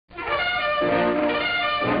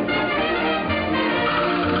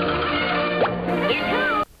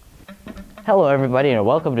Hello everybody and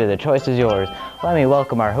welcome to The Choice Is Yours. Let me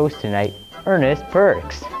welcome our host tonight, Ernest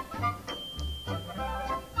Perks.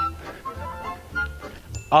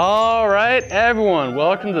 Alright everyone,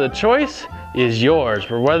 welcome to The Choice Is Yours,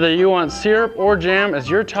 where whether you want syrup or jam as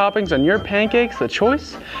your toppings on your pancakes, the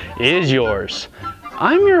choice is yours.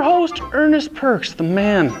 I'm your host, Ernest Perks, the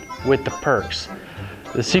man with the perks.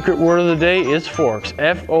 The secret word of the day is forks,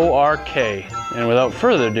 F-O-R-K. And without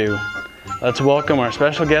further ado, let's welcome our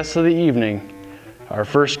special guest of the evening. Our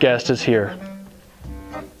first guest is here.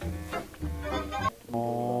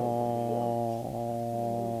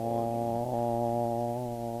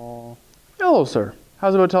 Hello, sir.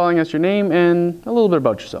 How's about telling us your name and a little bit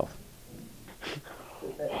about yourself?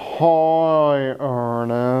 Hi,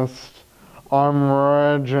 Ernest. I'm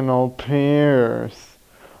Reginald Pierce.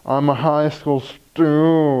 I'm a high school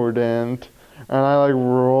student, and I like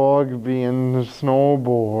rugby and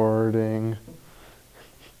snowboarding.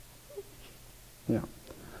 Yeah.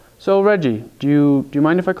 So, Reggie, do you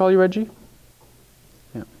mind if I call you Reggie?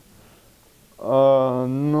 Yeah.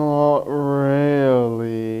 Not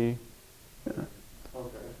really. Yeah.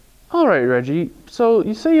 Okay. All right, Reggie. So,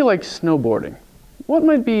 you say you like snowboarding. What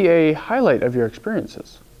might be a highlight of your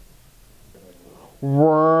experiences?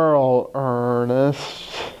 Well,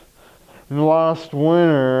 Ernest, last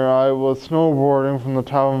winter I was snowboarding from the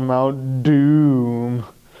top of Mount Doom.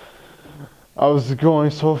 I was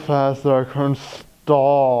going so fast that I couldn't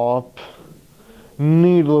stop.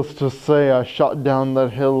 Needless to say, I shot down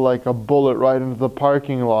that hill like a bullet right into the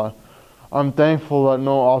parking lot. I'm thankful that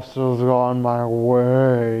no obstacles got in my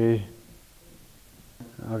way.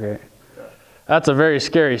 Okay. That's a very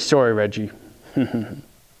scary story, Reggie.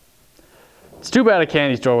 It's too bad a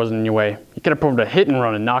candy store wasn't in your way. You could have performed a hit and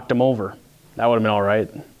run and knocked him over. That would have been all right.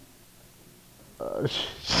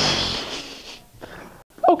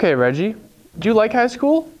 Okay, Reggie. Do you like high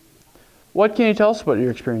school? What can you tell us about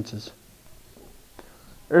your experiences?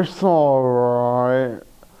 It's alright.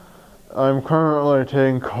 I'm currently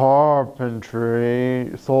taking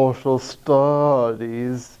carpentry, social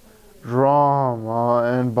studies, drama,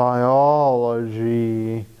 and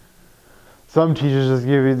biology. Some teachers just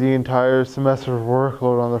give you the entire semester's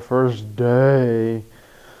workload on the first day.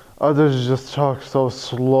 Others just talk so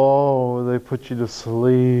slow they put you to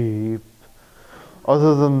sleep.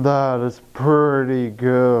 Other than that, it's pretty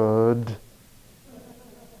good.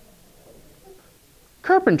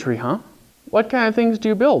 Carpentry, huh? What kind of things do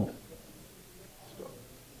you build?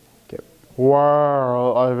 Okay.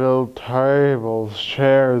 Well, I build tables,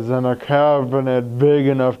 chairs, and a cabinet big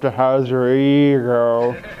enough to house your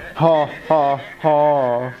ego. Ha ha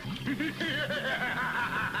ha.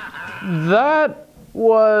 That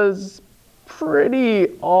was pretty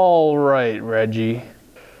all right, Reggie.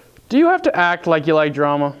 Do you have to act like you like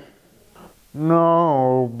drama?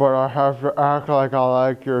 No, but I have to act like I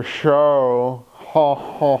like your show. Ha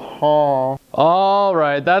ha ha. All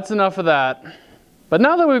right, that's enough of that. But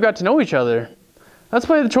now that we've got to know each other, let's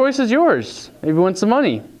play The Choice Is Yours. Maybe win some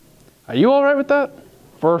money. Are you all right with that?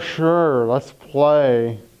 For sure, let's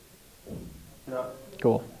play. Yeah.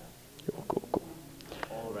 Cool. Cool.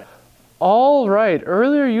 All right,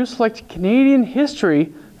 earlier you selected Canadian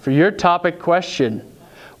history for your topic question.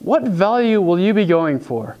 What value will you be going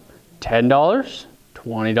for? $10,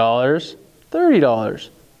 $20, $30,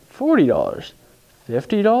 $40,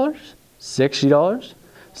 $50, $60,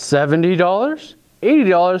 $70,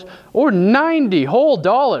 $80, or 90 whole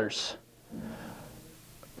dollars?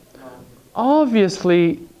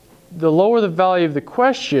 Obviously, the lower the value of the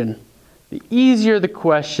question, the easier the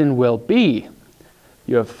question will be.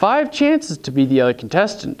 You have 5 chances to be the other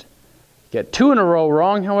contestant. Get 2 in a row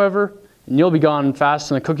wrong, however, and you'll be gone fast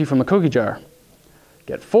in a cookie from the cookie jar.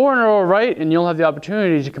 Get 4 in a row right, and you'll have the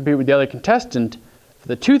opportunity to compete with the other contestant for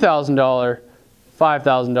the $2,000,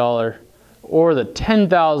 $5,000, or the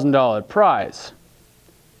 $10,000 prize.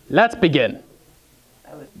 Let's begin.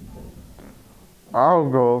 I'll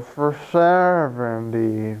go for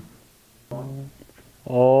 70.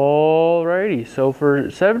 Alrighty, so for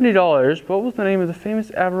 $70, what was the name of the famous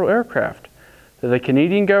Avro aircraft that the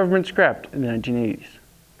Canadian government scrapped in the 1980s?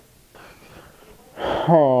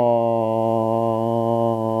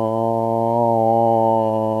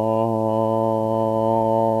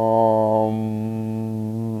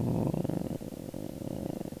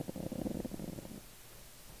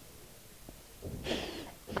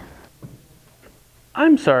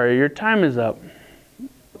 I'm sorry, your time is up.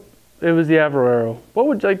 It was the Avro Arrow. What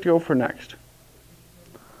would you like to go for next?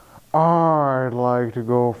 I'd like to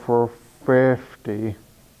go for 50.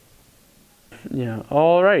 Yeah,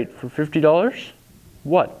 all right, for $50,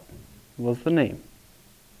 what was the name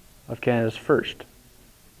of Canada's first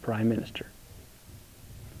Prime Minister?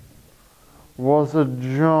 Was it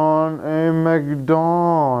John A.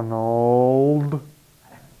 MacDonald?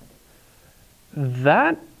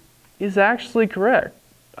 That is actually correct.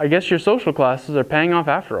 I guess your social classes are paying off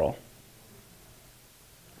after all.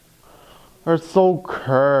 They're so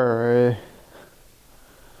curry.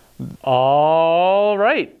 All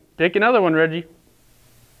right, pick another one, Reggie.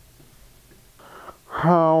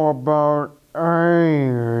 How about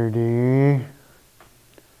 80?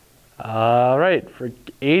 All right, for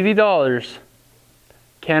 $80,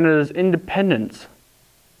 Canada's independence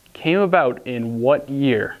came about in what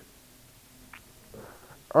year?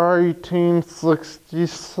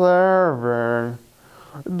 1867.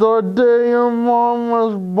 The day your mom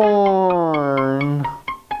was born.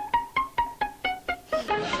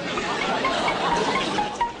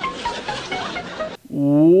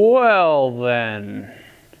 Well then,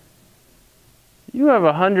 you have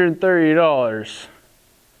 $130.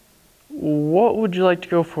 What would you like to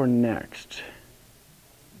go for next?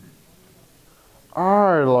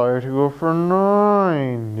 I'd like to go for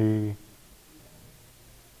 90.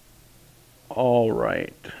 All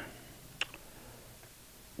right.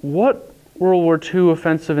 What World War II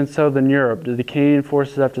offensive in Southern Europe did the Canadian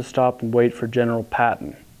forces have to stop and wait for General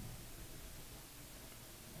Patton?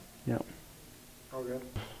 Yep. Okay.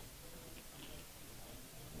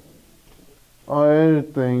 I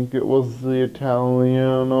think it was the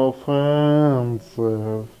Italian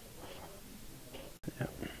offensive.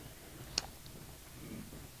 Yep.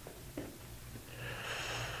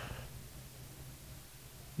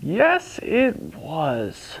 Yes, it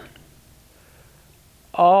was.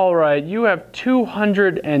 All right, you have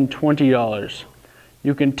 $220.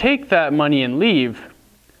 You can take that money and leave,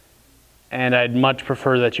 and I'd much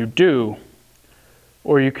prefer that you do.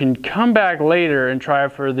 Or you can come back later and try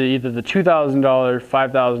for either the $2,000,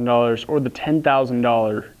 $5,000, or the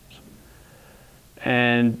 $10,000.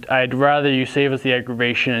 And I'd rather you save us the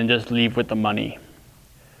aggravation and just leave with the money.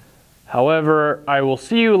 However, I will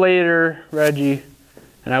see you later, Reggie.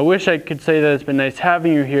 And I wish I could say that it's been nice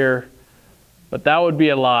having you here, but that would be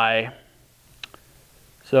a lie.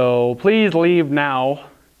 So please leave now.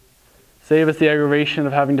 Save us the aggravation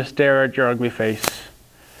of having to stare at your ugly face.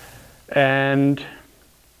 And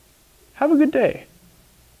have a good day.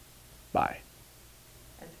 Bye.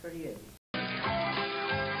 That's pretty good.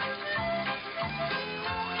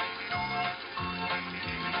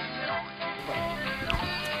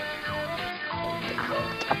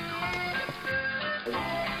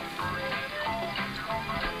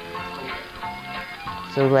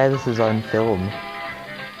 So glad this is on film.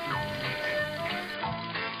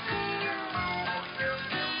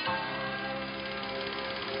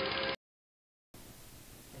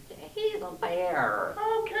 He's a bear.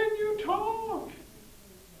 How can you talk?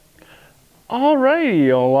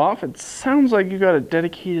 Alrighty, Olaf. It sounds like you got a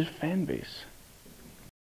dedicated fan base.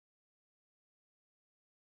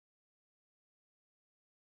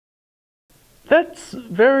 That's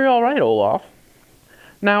very alright, Olaf.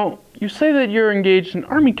 Now, you say that you're engaged in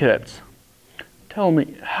Army cadets. Tell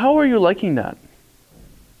me, how are you liking that?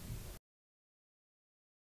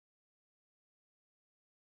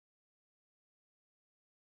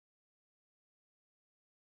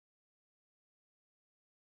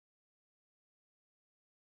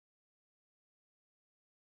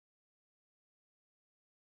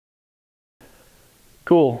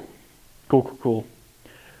 Cool. Cool.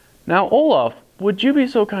 Now, Olaf, would you be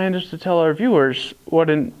so kind as to tell our viewers what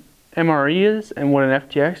an MRE is and what an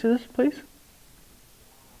FTX is, please?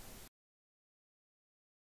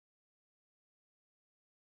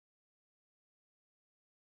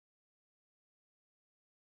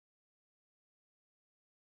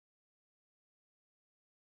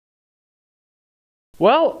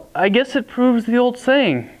 Well, I guess it proves the old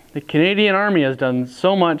saying. The Canadian Army has done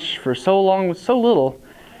so much for so long with so little,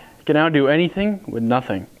 it can now do anything with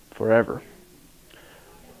nothing, forever.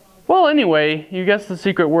 Well, anyway, you guessed the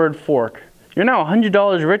secret word, fork. You're now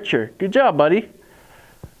 $100 richer. Good job, buddy.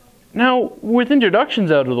 Now, with introductions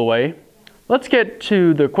out of the way, let's get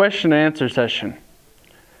to the question and answer session.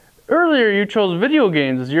 Earlier, you chose video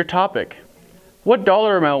games as your topic. What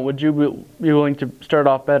dollar amount would you be willing to start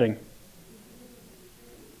off betting?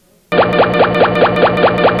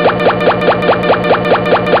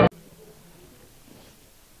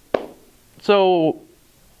 So,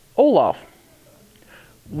 Olaf,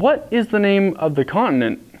 what is the name of the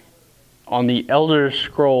continent on the Elder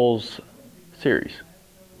Scrolls series?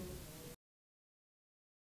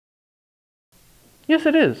 Yes,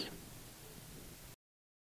 it is.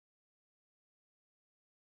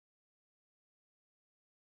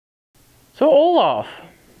 So, Olaf,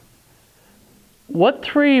 What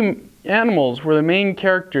three animals were the main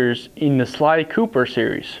characters in the Sly Cooper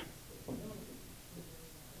series?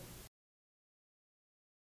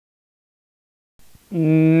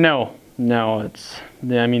 No, it's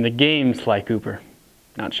the game Sly Cooper,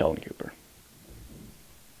 not Sheldon Cooper.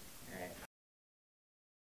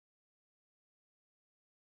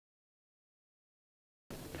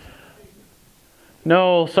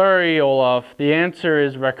 No, sorry, Olaf. The answer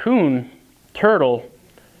is raccoon, turtle,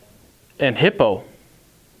 and hippo.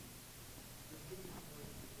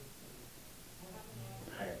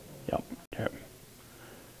 Yep.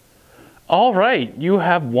 All right, you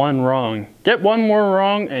have one wrong. Get one more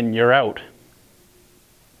wrong and you're out.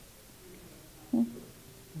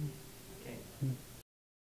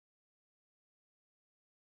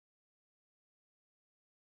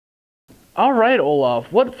 All right,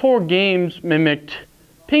 Olaf. What four games mimicked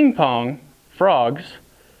ping pong, frogs,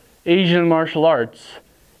 Asian martial arts,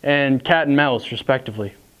 and cat and mouse,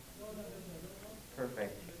 respectively?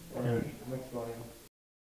 Perfect.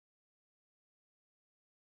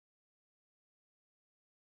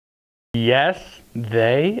 Yes,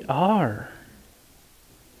 they are.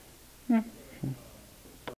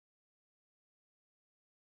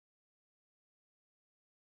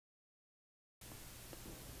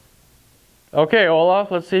 Okay,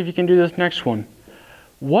 Olaf, let's see if you can do this next one.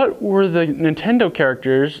 What were the Nintendo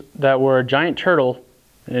characters that were a giant turtle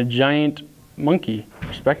and a giant monkey,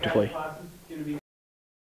 respectively?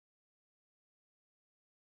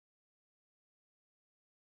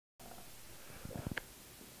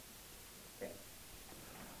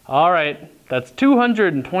 All right, that's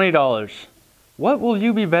 $220. What will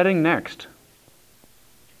you be betting next?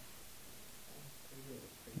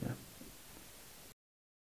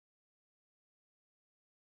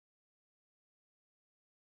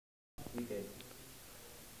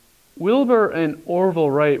 Wilbur and Orville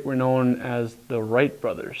Wright were known as the Wright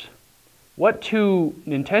brothers. What two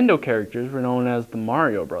Nintendo characters were known as the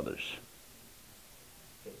Mario brothers?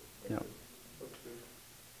 Yeah.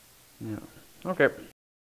 Okay.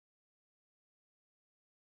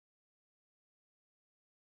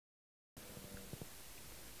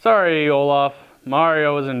 Sorry, Olaf.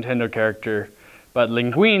 Mario is a Nintendo character, but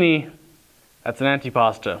linguine, that's an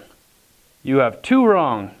antipasta. You have two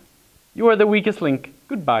wrong. You are the weakest link.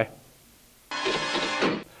 Goodbye.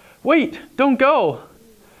 Wait, don't go.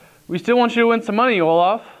 We still want you to win some money,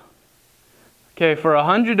 Olaf. Okay, for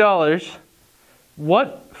 $100,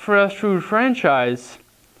 what fast food franchise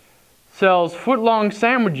sells foot-long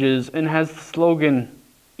sandwiches and has the slogan,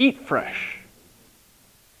 "Eat Fresh"?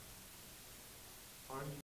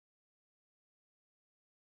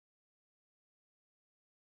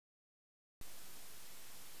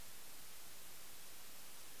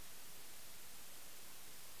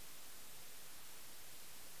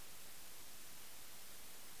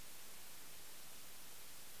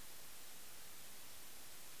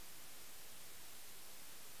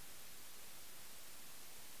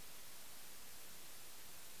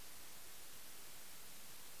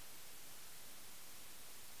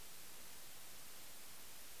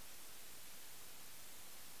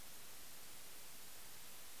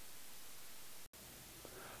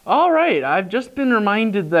 All right, I've just been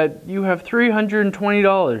reminded that you have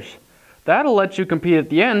 $320. That'll let you compete at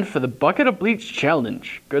the end for the Bucket of Bleach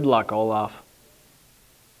Challenge. Good luck, Olaf.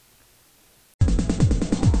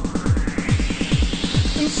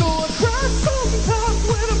 And so I cry sometimes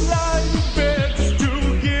when I'm lying in bed just to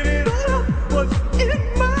get it out what's in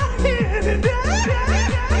my head. And I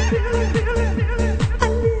feel it, a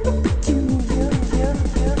little peculiar.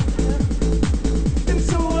 And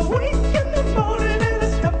so I wake in the morning and I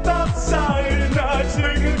step outside and I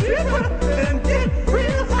take a deep breath and get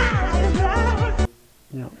real high and loud.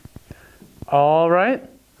 Yeah. All right.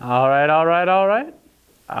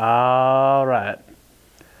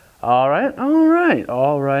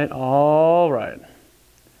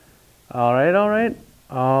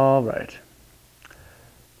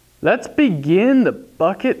 Let's begin the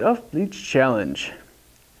Bucket of Bleach Challenge.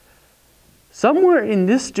 Somewhere in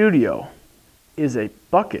this studio is a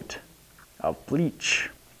bucket of bleach.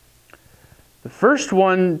 The first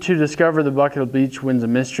one to discover the bucket of bleach wins a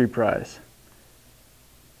mystery prize.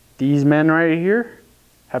 These men right here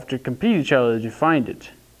have to compete each other to find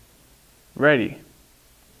it. Ready,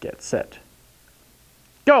 get set,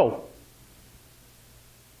 go!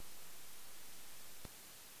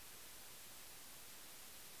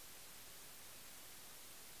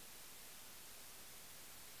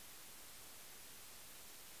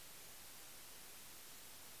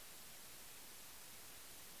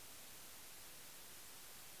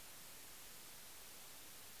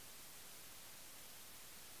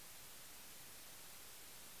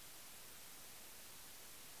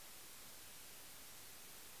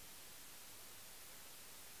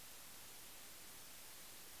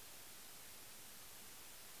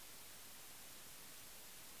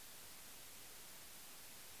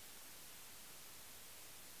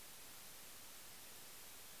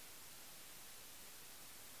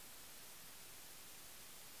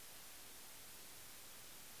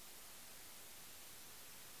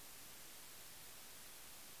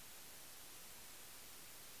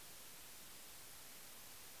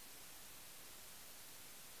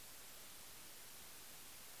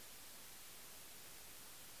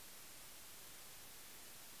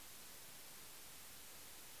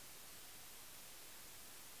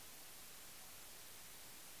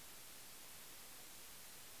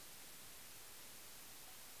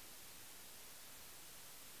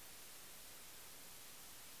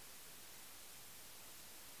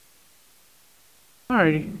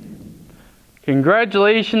 Alrighty.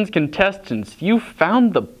 Congratulations, contestants. You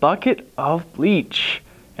found the bucket of bleach.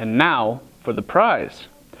 And now for the prize.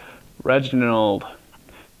 Reginald,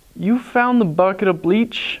 you found the bucket of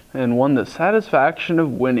bleach and won the satisfaction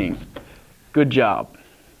of winning. Good job.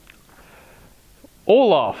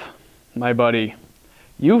 Olaf, my buddy,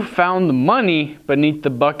 you found the money beneath the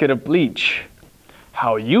bucket of bleach.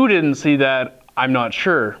 How you didn't see that, I'm not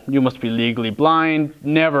sure. You must be legally blind.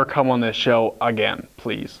 Never come on this show again,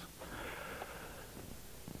 please.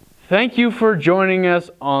 Thank you for joining us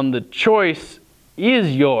on The Choice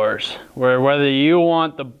Is Yours, where whether you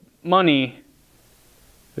want the money,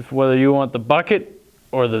 whether you want the bucket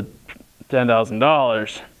or the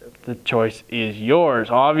 $10,000, the choice is yours.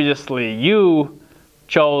 Obviously, you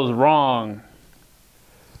chose wrong,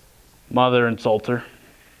 mother insulter.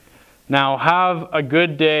 Now have a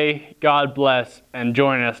good day, God bless, and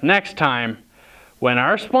join us next time when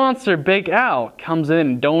our sponsor Big Al comes in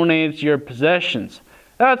and donates your possessions.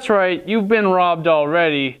 That's right, you've been robbed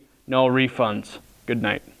already, no refunds. Good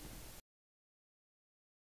night.